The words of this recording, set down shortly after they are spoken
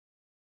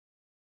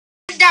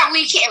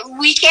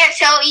we can't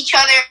tell each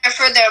other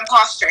for the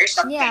imposter or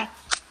something. Yeah.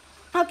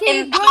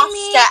 Okay, Imposter join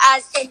me.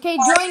 as Okay,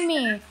 join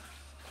me.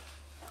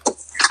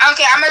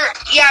 Okay,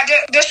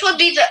 this would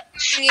be the.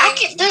 few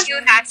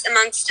hacks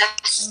amongst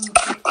us.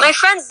 My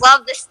friends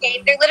love this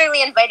game. They're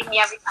literally inviting me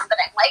every time, but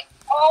I'm like,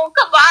 oh,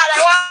 come on, I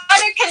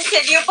want to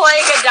continue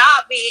playing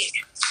Adopt Me.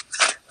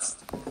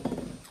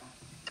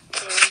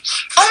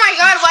 Oh my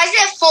God, why is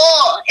it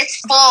full? It's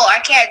full. I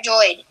can't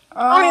join.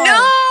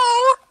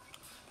 Oh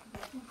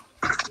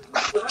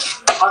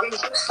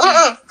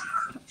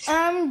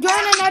Uh-uh.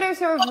 Join another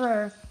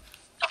server.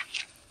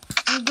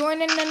 I'm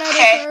joining another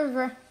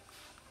server.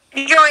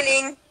 no!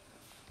 Joining.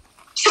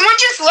 Someone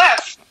just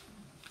left.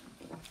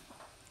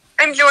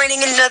 I'm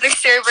joining another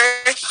server.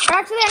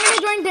 Actually, I'm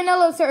gonna join the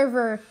Nilo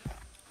server.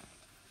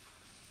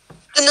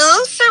 The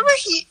Nilo server?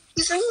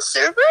 He's in the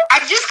server? I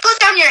just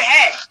clicked on your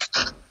head.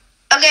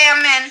 Okay,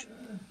 I'm in.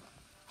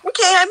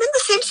 Okay, I'm in the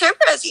same server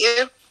as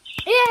you.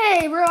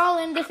 Yay, we're all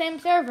in the same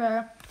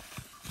server.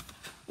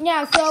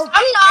 Yeah, so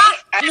I'm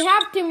not. we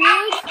have to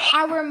mute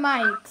our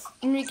mics,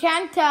 and we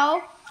can't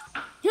tell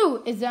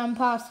who is the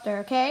imposter,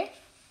 okay?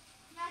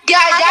 Yeah,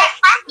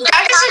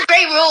 that is a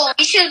great rule.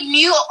 We should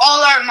mute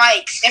all our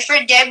mics. If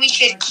we're dead, we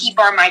should keep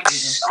our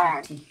mics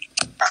on.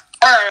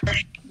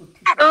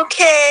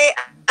 Okay,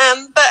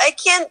 but I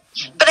can't.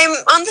 But I'm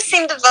on the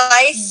same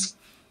device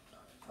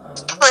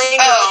playing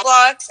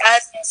Roblox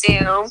as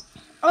Zoom.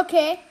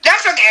 Okay.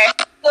 That's okay.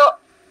 Well,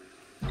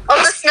 I'll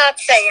just not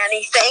say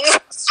anything.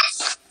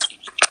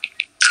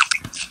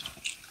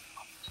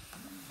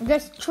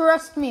 Just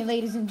trust me,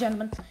 ladies and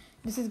gentlemen.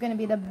 This is gonna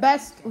be the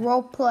best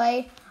role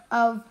play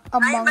of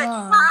Among I'm a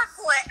Us.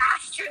 chocolate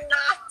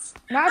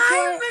astronaut. Not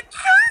I'm what- a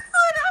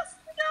chocolate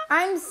astronaut.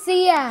 I'm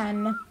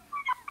Cian.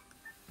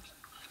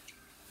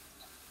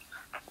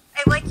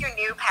 I like your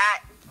new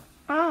hat.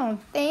 Oh,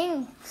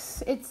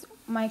 thanks. It's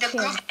my The kid.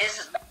 group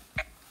is.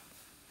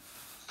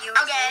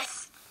 Okay.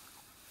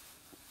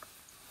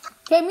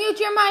 Okay, mute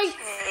your mic.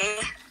 Okay.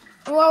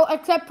 Well,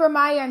 except for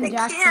Maya and I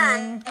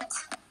Jaxon. can't.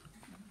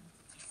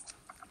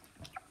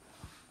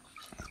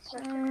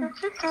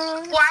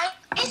 Why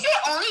is it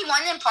only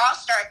one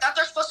imposter? I thought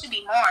there's supposed to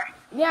be more.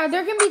 Yeah,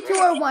 there can be 2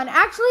 or 1.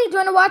 Actually, do you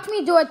want to watch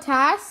me do a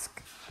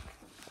task?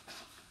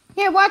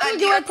 Here, watch me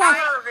do a task.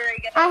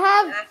 I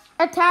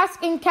have a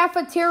task in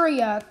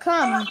cafeteria.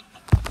 Come.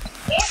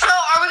 So,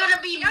 are we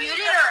gonna be muted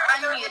or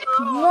unmuted?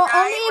 Well,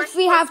 only if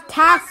we have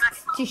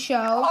tasks to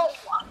show.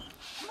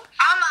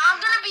 I'm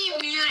gonna be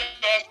muted.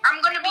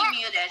 I'm gonna be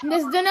muted.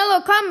 Miss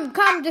Danilo,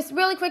 come, just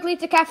really quickly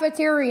to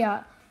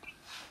cafeteria.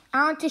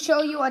 I want to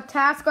show you a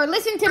task. Or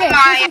listen to this.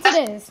 Listen to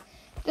this.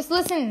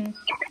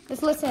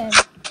 Just listen.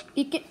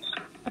 You can,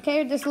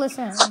 okay, just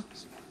listen.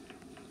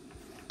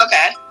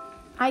 Okay.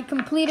 I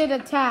completed a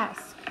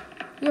task.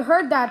 You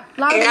heard that?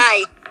 Loud.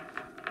 Nice.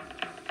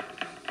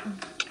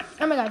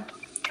 Oh my God.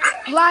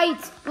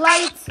 Lights.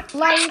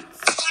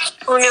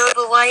 Oh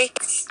no, the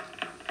lights.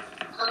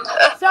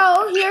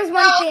 So here's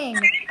one thing.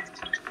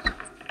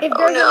 If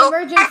there's an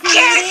emergency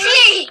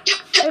meeting,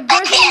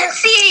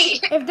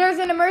 if there's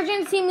an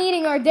emergency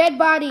meeting or dead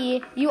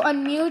body, you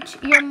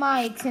unmute your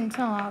mics and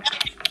talk.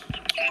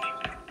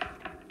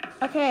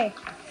 Okay.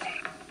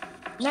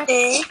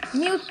 Next,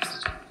 mute.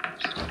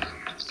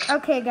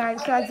 Okay,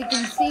 guys. So as you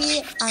can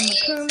see, I'm a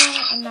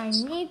crewmate and I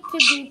need to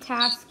do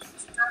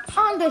tasks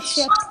on the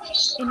ship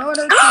in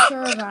order to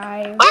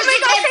survive. Oh my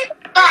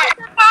gosh,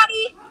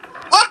 body.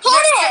 What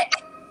put it?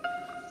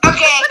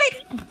 Okay.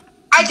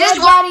 I just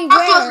Dead body walked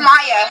where? with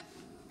Maya.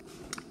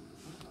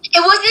 It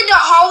was in the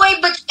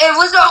hallway, but it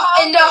was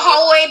in the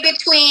hallway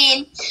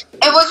between.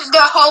 It was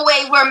the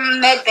hallway where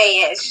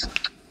Medbay is.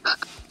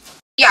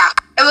 Yeah,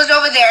 it was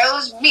over there. It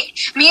was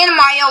me and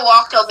Maya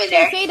walked over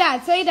there. Say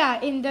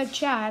that in the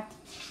chat.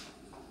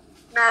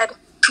 Med.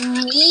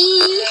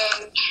 Me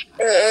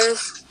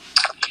is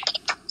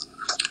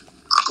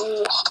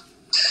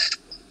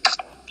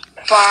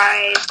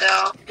By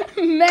the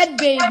Med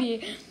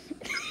baby.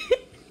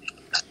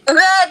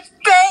 Med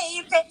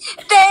baby.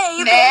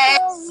 Med.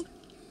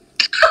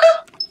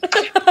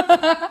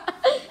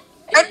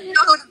 I don't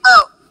know who to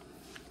vote.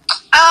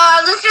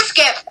 Let's just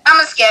skip. I'm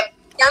gonna skip.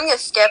 Yeah, I'm gonna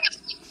skip.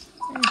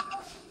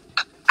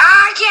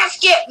 I can't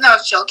skip. No, I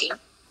was joking.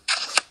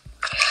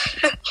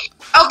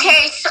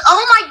 Okay, so,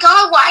 oh my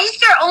God, why is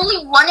there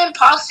only one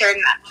imposter?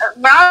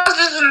 Round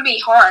is gonna be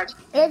hard.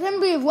 It can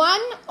be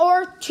 1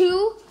 or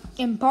 2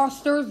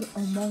 imposters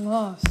among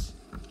us.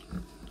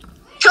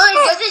 So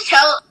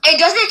it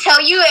doesn't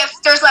tell you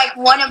if there's like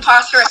one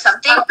imposter or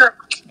something.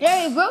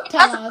 Yeah, it will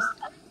tell us.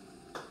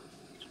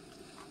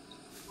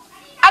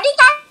 I think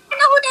I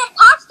know who the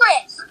imposter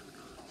is.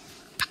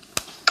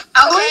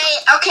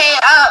 Okay,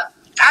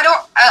 I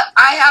don't,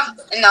 I have,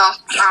 no,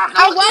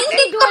 I want to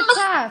do a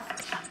task.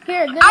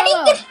 Here, Danilo. I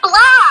think it's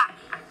black.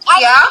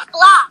 Yeah? It's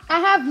black. I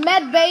have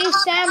med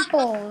base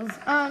samples.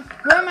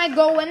 Where am I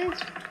going?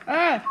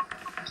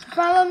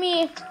 Follow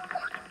me.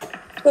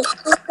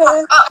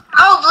 Oh,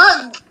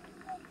 look.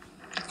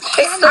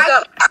 I still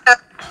got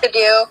stuff to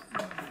do.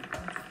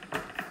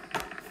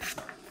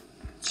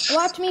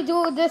 Watch me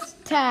do this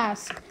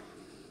task.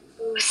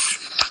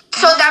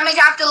 So that means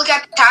I have to look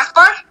at the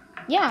taskbar?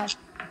 Yeah.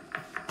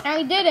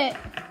 I did it.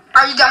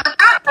 Are you done with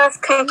that? That's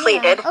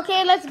completed. Yeah.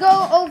 Okay, let's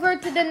go over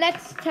to the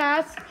next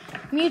task.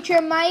 Mute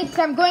your mics.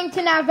 I'm going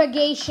to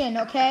navigation,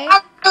 okay?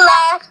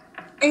 Left.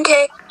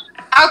 Okay.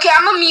 Okay,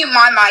 I'm gonna mute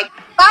my mic.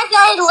 Guys,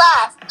 I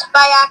left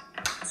by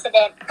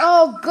accident.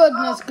 Oh,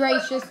 goodness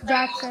gracious,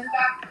 Jaxon.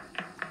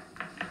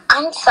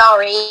 I'm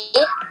sorry.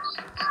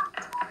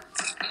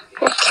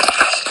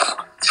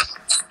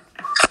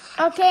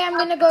 Okay, I'm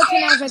gonna go to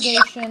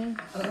navigation.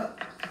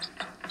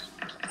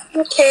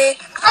 Okay.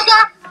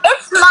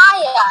 It's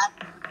Maya.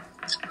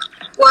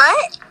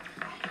 What?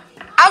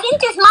 I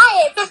think it's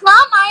Maya. If it's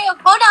not Maya,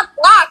 vote up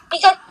black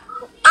because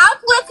I'm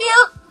with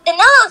you.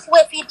 Danilo's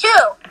with you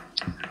too.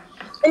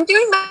 I'm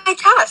doing my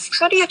tasks.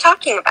 What are you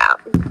talking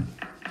about?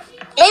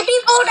 Maybe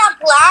vote up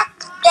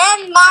black,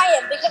 then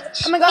Maya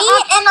because Oh my God, me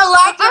and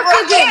Elijah were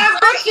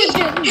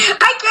oxygen.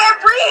 I can't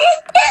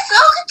breathe. It's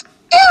so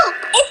cute.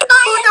 It's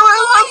Maya. No, I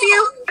love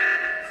you.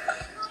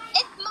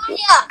 It's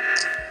Maya.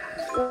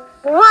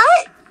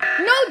 What?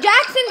 No,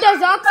 Jaxon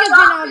does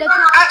oxygen all the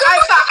time.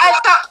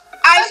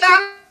 I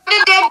found the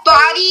dead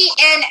body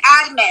in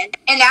admin.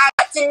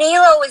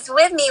 Nilo was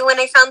with me when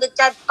I found the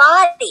dead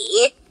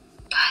body.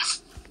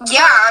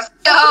 Yeah,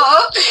 so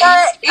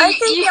I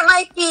think it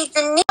might be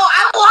Danilo.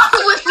 I'm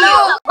walking with you.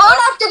 No, vote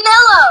up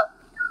Danilo.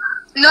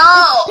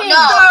 No. Pink.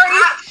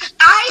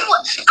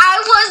 I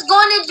was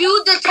going to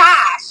do the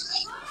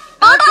task.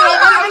 Okay,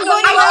 I'm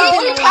going to I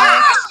did the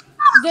task.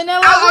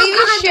 Danilo, I are was you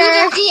gonna do sure?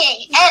 the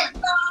thing, and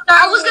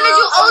I was gonna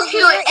do O2,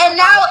 and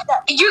now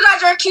you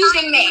guys are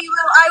accusing me.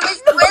 I was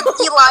with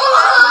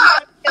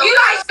Elijah. You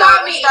guys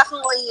got me.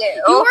 Definitely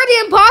you. You were the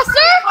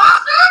imposter?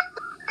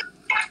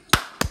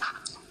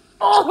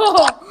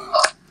 Oh.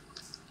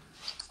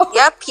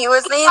 Yep, he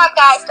was the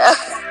imposter.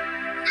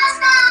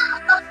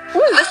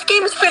 This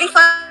game is pretty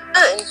fun.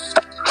 Yeah, it's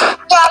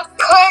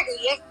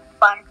pretty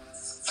fun.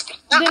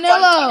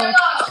 Danilo,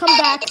 come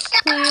back,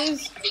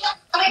 please.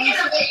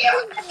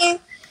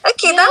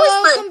 Okay, that was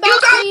fun. Come back,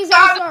 please.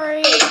 I'm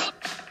sorry.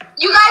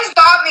 You guys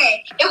got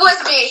me. It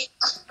was me.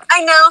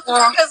 I know,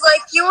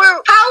 because you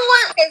were. I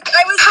was when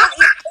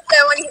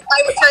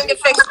I was trying to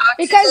fix oxygen.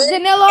 Because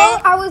Danilo,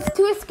 I was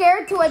too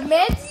scared to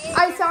admit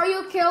I saw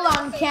you kill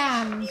on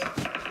cams.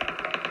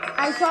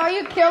 I saw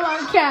you kill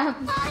on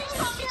cams.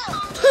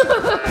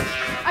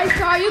 I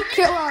saw you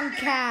kill on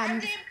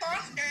cams.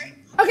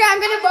 Okay, I'm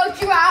gonna vote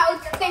you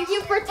out. Thank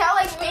you for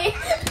telling me.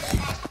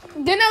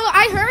 Danilo,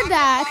 I heard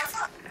that.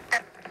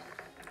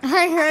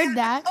 I heard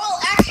that. Oh,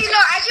 actually, no.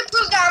 I can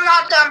prove that I'm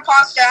not the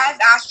imposter. I have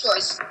ass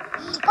choice.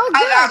 Oh, good.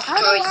 I have I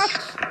don't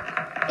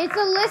watch. It's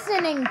a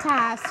listening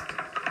task.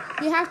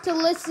 You have to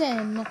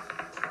listen.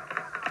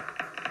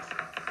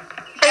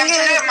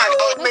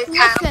 Let's Let's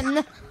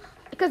listen.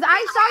 Because I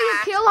saw you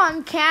kill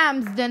on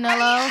cams, Danilo.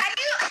 How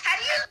do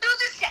you do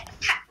this?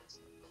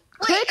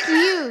 Click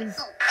use.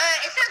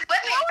 It says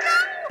weapons.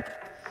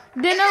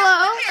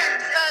 Danilo.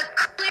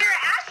 Clear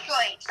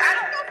asteroids. I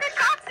don't know if it's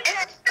oxygen.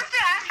 It's just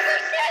the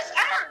asteroid says.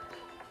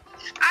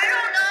 I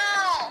don't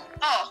know.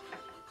 Oh.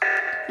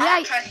 Yeah. I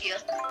don't trust you.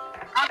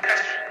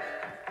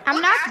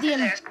 I'm not the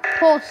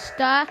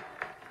imposter.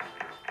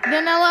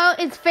 Danilo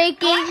is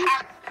faking.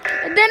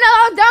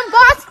 Danilo, the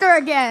imposter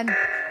again.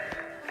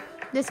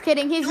 Just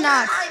kidding, he's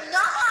not.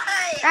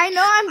 I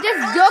know, I'm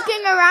just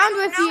joking around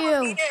with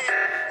you.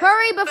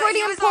 Hurry before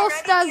the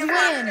imposters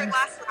win.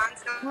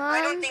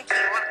 I don't think he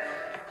won.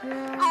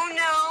 Yeah. Oh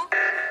no.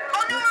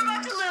 Oh no, we're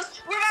about to lose.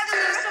 We're about to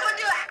lose. Someone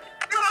do it.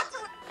 We're about to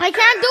lose. I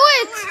can't do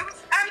it.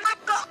 I'm about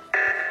to go.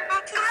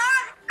 Come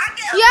on.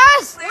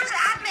 Yes. Where's the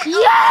admin?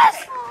 Yes.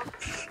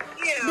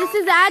 You. This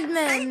is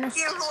admin. Thank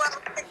you, whoever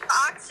picked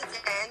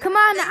oxygen. Come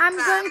on, I'm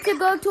going to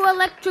go to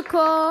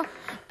electrical.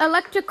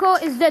 Electrical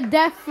is the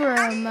deaf room.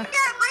 Yeah,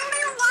 bring me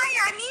a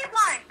wire. I need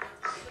one.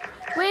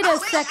 Wait a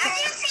second. I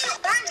didn't see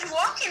Orange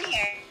walk in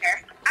here.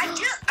 I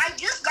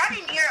just got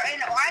in here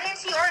and I didn't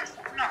see Orange.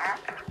 No.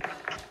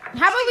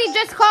 How about we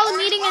just call a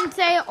meeting and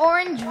say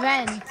orange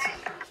vent? No,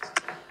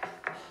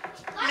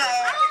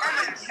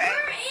 I'm gonna say.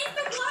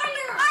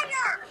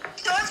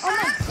 So if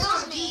someone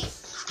kills me,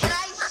 can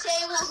I say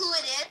who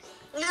it is?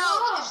 No.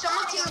 If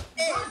someone kills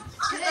me,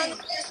 Then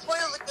you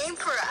spoil the game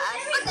for us.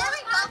 but there we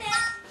go. Okay.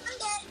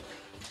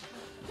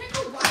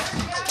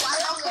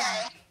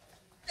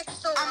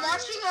 I'm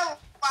watching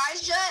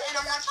Elijah and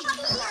I'm watching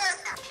you.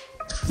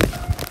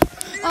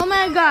 Oh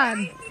my god.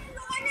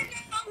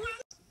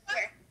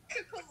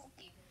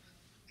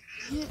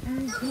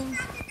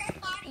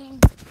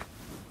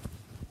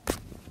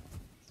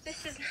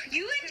 This is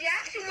you and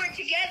Jaxon were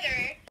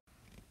together,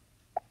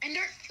 and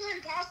there's two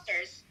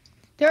imposters.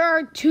 There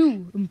are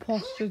two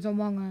imposters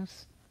among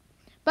us.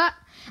 But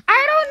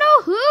I don't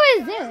know who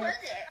is What it. was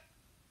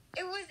it?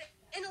 It was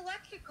an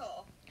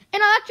electrical.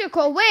 An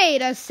electrical.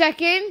 Wait a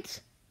second.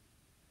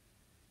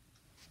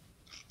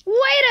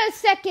 Wait a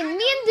second. Me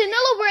and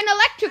Danilo were in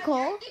electrical.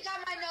 I think I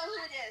might know who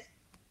it is.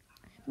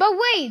 But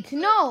wait,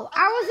 no.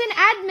 I was in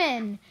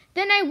admin.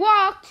 Then I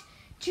walked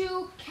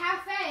to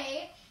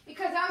cafe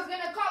because I was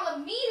going to call a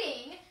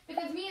meeting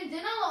because me and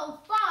Danilo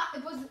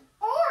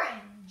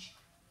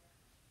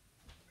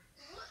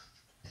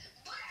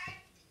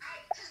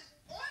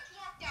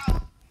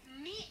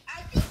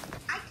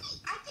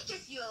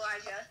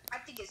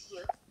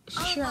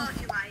Sure. vote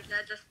Eliza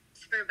just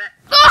for bet.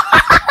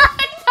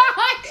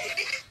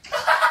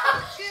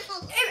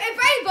 If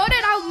I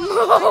voted, I'll I move.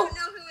 don't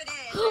know who it is.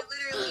 I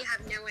literally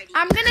have no idea.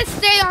 I'm gonna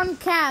stay on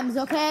cams,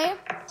 okay?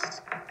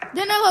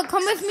 Danilo,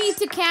 come with me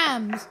to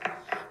cams.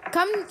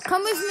 Come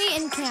with me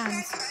in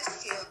cams.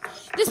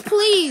 Just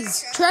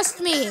please, trust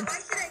me. Why should I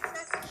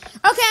trust you?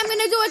 Okay, I'm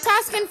gonna do a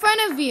task in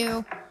front of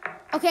you.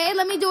 Okay,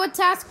 let me do a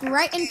task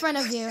right in front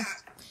of you.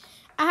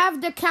 I have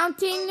the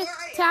counting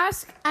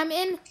task. I'm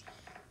in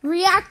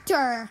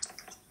reactor.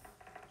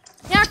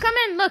 Yeah, come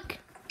in, look.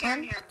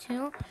 1,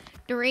 2,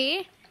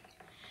 3,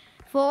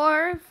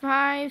 4,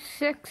 5,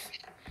 6,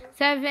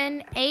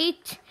 7,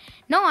 8,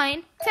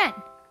 9, 10.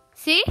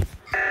 See?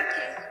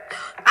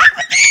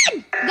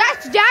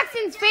 That's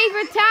Jackson's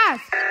favorite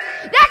task.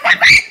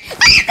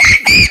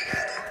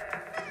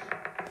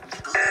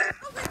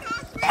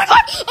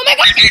 Oh my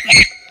god!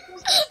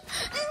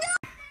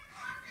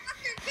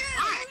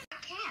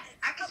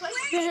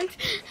 Be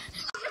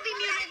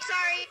muted,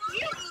 sorry.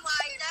 You,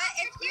 Eliza,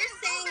 if you're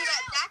saying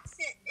that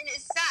Jaxon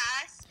is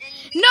sass, and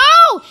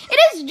No! It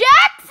is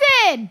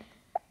Jaxon!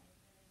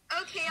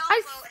 okay,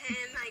 I'll vote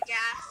him, I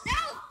guess.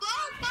 No,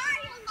 vote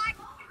Maya,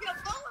 Eliza,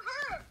 vote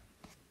her.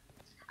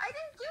 I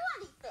didn't do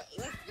anything.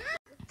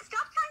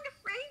 Stop trying to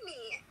frame me.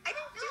 I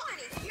didn't do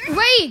anything.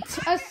 Wait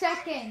a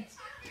second.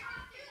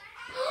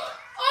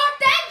 Oh,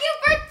 thank you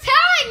for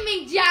telling me,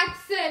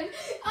 Jaxon!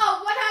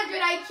 Oh,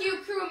 100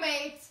 IQ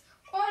crewmates.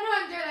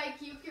 100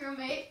 IQ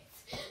crewmates.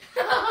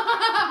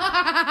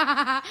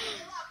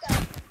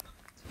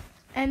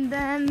 And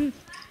then...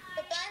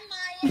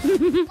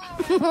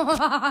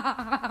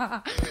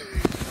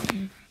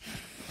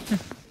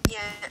 Yeah,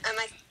 am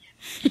I?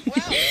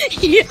 Well,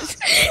 Yes,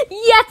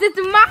 it's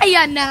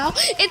Maya now.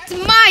 It's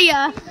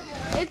Maya.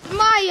 It's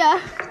Maya.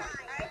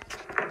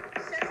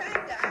 since I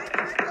died,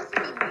 am I supposed to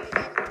be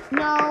muted?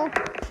 No,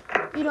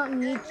 you don't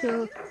need to.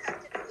 You don't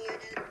have to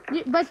be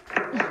muted. But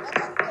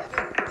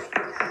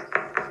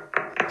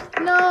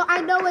no,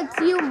 I know it's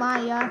you,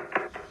 Maya.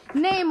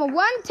 Name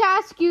one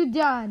task you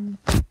done.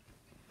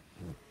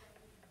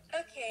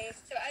 Okay,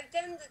 so I've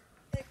done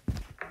the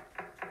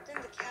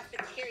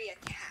cafeteria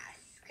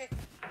task.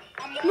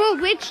 Well,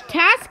 which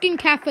task in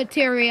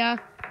cafeteria?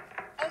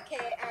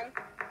 Okay,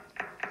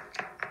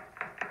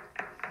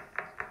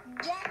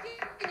 Jackie,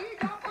 you're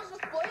not supposed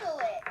to spoil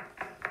it.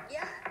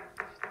 Yeah.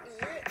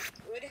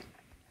 Rude.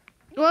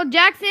 Well,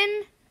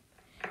 Jaxon,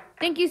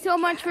 thank you so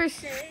much for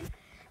Jaxon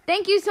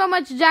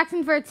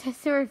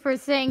for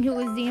saying who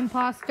was the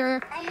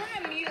imposter. I'm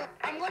gonna mute.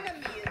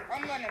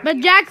 But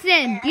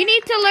Jaxon, you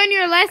need to learn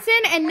your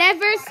lesson and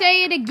never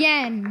say it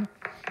again.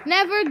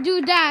 Never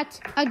do that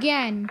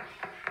again.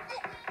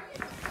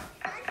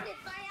 I did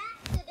by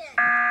accident.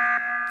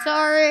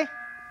 Sorry,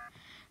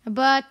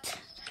 but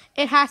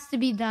it has to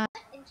be done.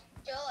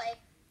 Enjoy.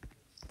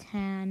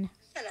 10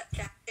 Shut up,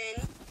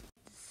 Jackson.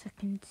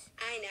 seconds.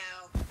 I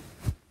know.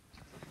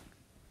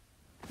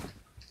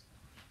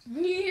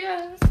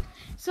 Yes.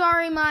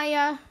 Sorry,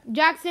 Maya.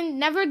 Jaxon,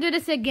 never do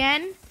this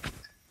again.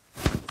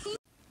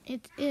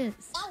 It is.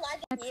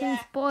 Jaxon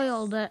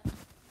spoiled it.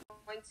 I'm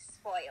going to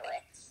spoil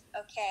it,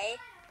 okay?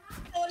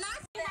 Well,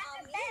 not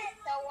on me,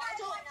 so why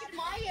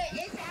Maya,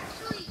 it's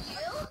actually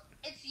you?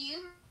 It's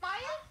you,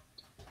 Maya?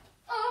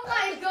 Oh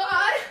my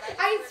god.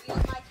 I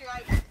like your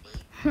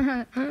identity. I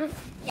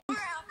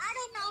I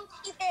don't know if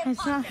you did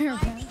saw her.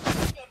 Come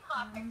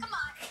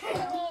on.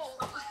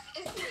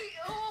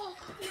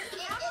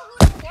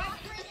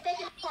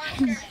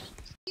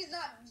 He's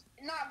not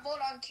vote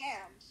on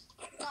cams.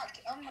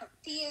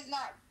 He is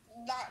not.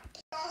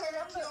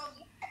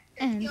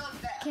 And kill. I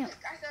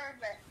saw her.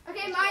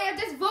 Okay, Maya,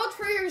 just vote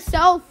for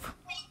yourself.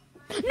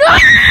 No! Maya,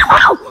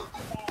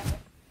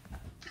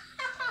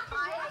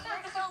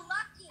 you're so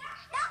lucky.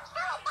 No,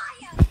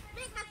 Maya.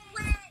 Make us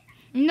win.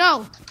 No.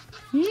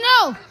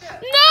 No.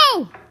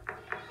 No.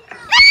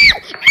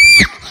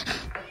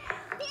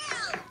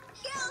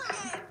 Kill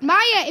him.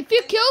 Maya, if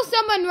you kill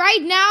someone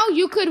right now,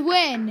 you could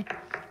win.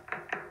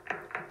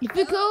 If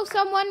you kill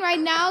someone right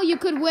now, you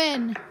could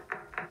win.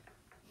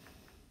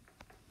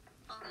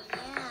 Oh,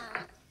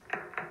 yeah.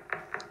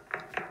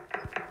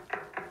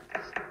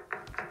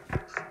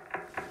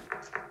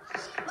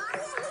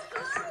 Maya,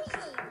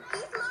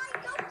 he's lying.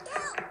 Don't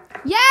kill.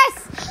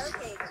 Yes!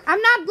 Okay. I'm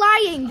not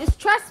lying. Just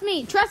trust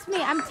me. Trust me.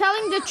 I'm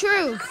telling the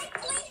truth.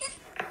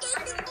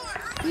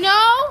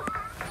 No.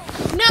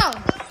 No.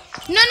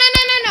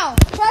 No.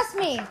 Trust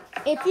me.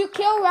 If you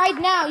kill right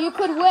now, you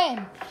could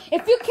win.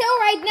 If you kill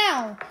right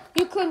now,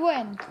 you could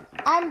win.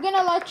 I'm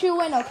gonna let you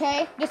win,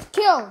 okay? Just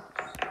kill.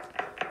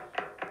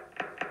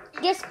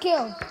 Just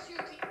kill.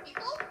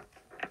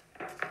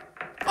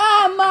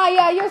 Ah,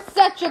 Maya, you're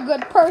such a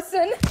good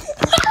person.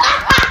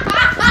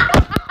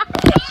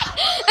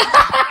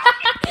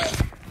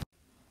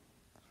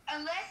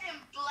 Unless in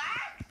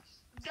black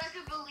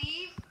doesn't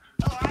believe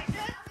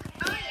Eliza.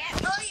 Oh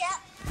yeah.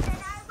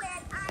 And I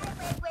win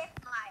with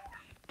Maya.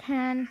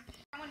 10.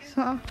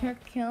 Soccer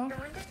kill. I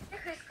wonder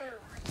who's gonna win.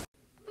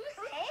 Who's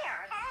hair?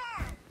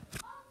 Ken.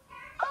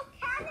 Oh,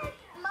 Ken is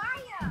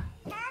Maya.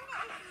 Ken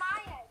is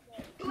Maya.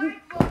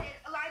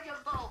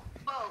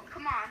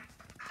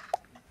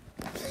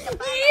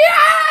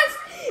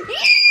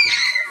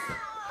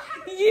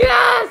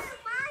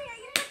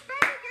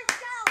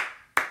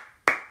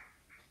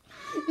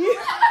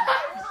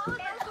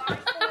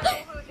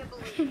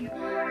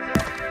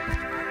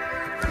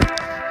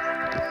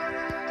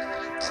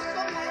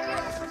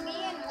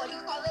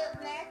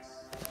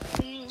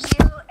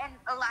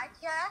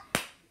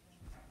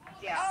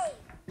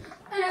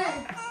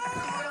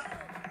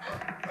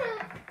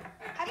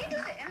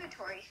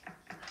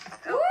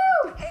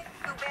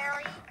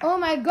 Oh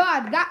my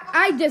god,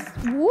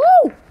 woo!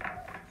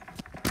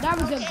 That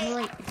was a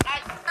great.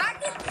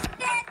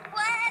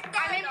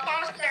 I'm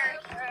imposter.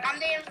 I'm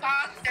the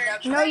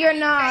imposter. No, you're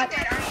not.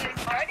 Come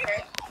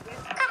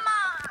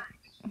on.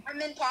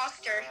 I'm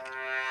imposter.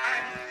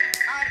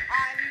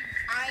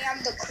 I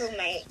am the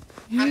crewmate.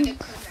 I'm the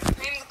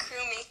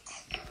crewmate.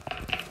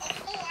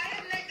 Oh, I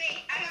have medbay.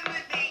 I have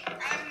medbay.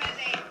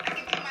 I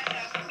can kill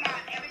myself. Come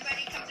on,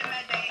 everybody come to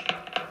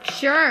medbay.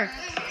 Sure.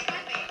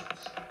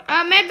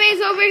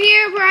 Medbay's over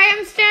here where I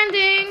am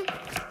standing.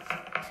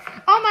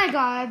 Oh my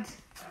god.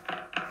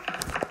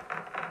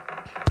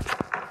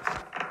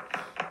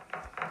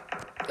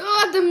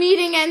 Oh, the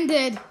meeting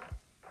ended.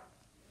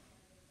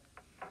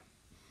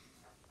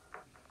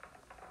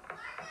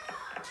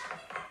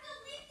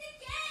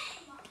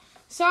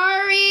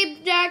 Sorry,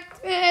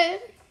 Jaxon.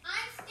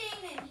 I'm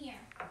staying in here.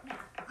 No,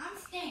 I'm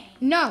staying.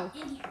 No.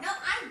 In here. No,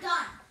 I'm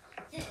done.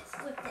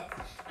 With this.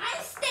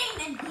 I'm staying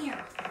in here.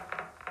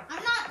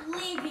 I'm not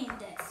leaving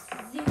this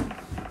Zoom.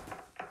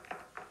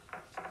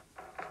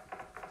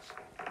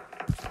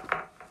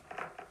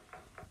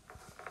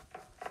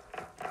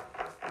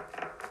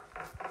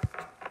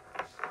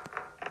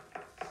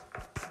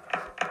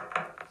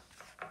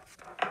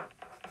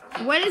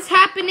 What is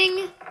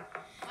happening?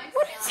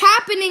 What is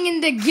happening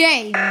in the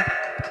game?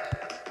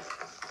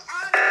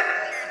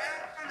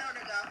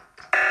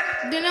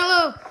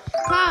 Danilo,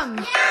 come.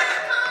 Yeah,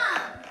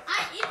 come.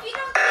 If you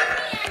don't see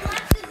me, I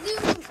left the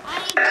Zoom.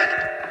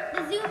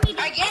 The Zoom meeting.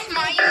 I guess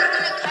Maya's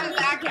gonna come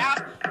back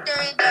after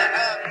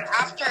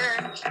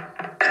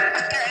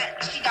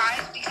she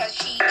dies because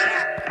she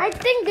can't. I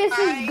think this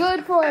is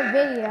good for a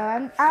video.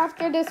 And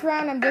after this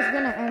round, I'm just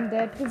gonna end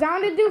it because I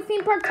want to do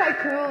Theme Park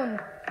Tycoon.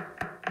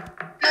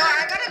 No,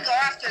 I gotta go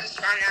after this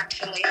round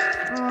actually.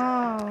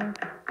 Oh,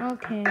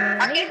 okay.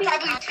 I can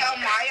probably tell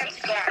Maya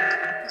to go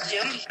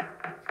Zoom.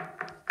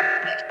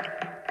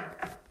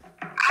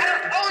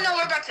 Oh no,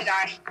 we're about to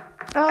die.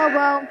 Oh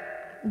well,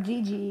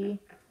 GG.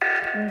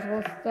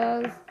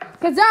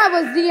 Because I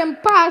was the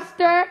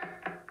imposter.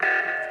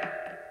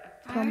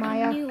 So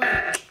Maya. Knew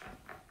it.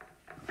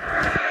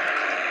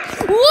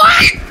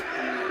 What?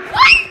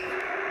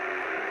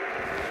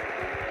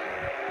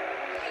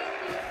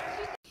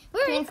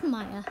 Where is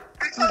Maya?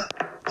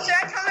 Should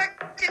I tell her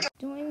to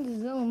Join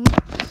Zoom.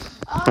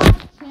 Oh, I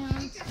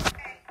can't.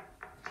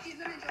 She's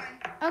gonna join.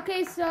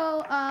 Okay,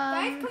 so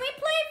Guys, can we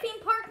play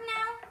theme park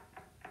now?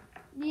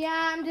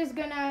 yeah, I'm just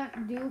gonna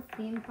do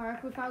Theme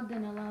Park without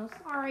Danilo.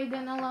 Sorry,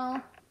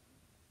 Danilo.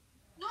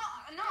 No.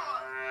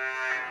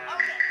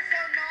 Okay, so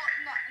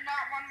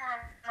not one more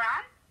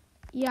round.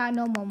 Yeah,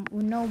 no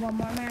one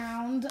more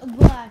round,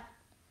 but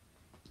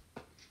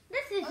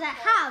This is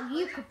how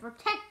you could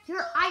protect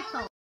your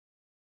iPhone.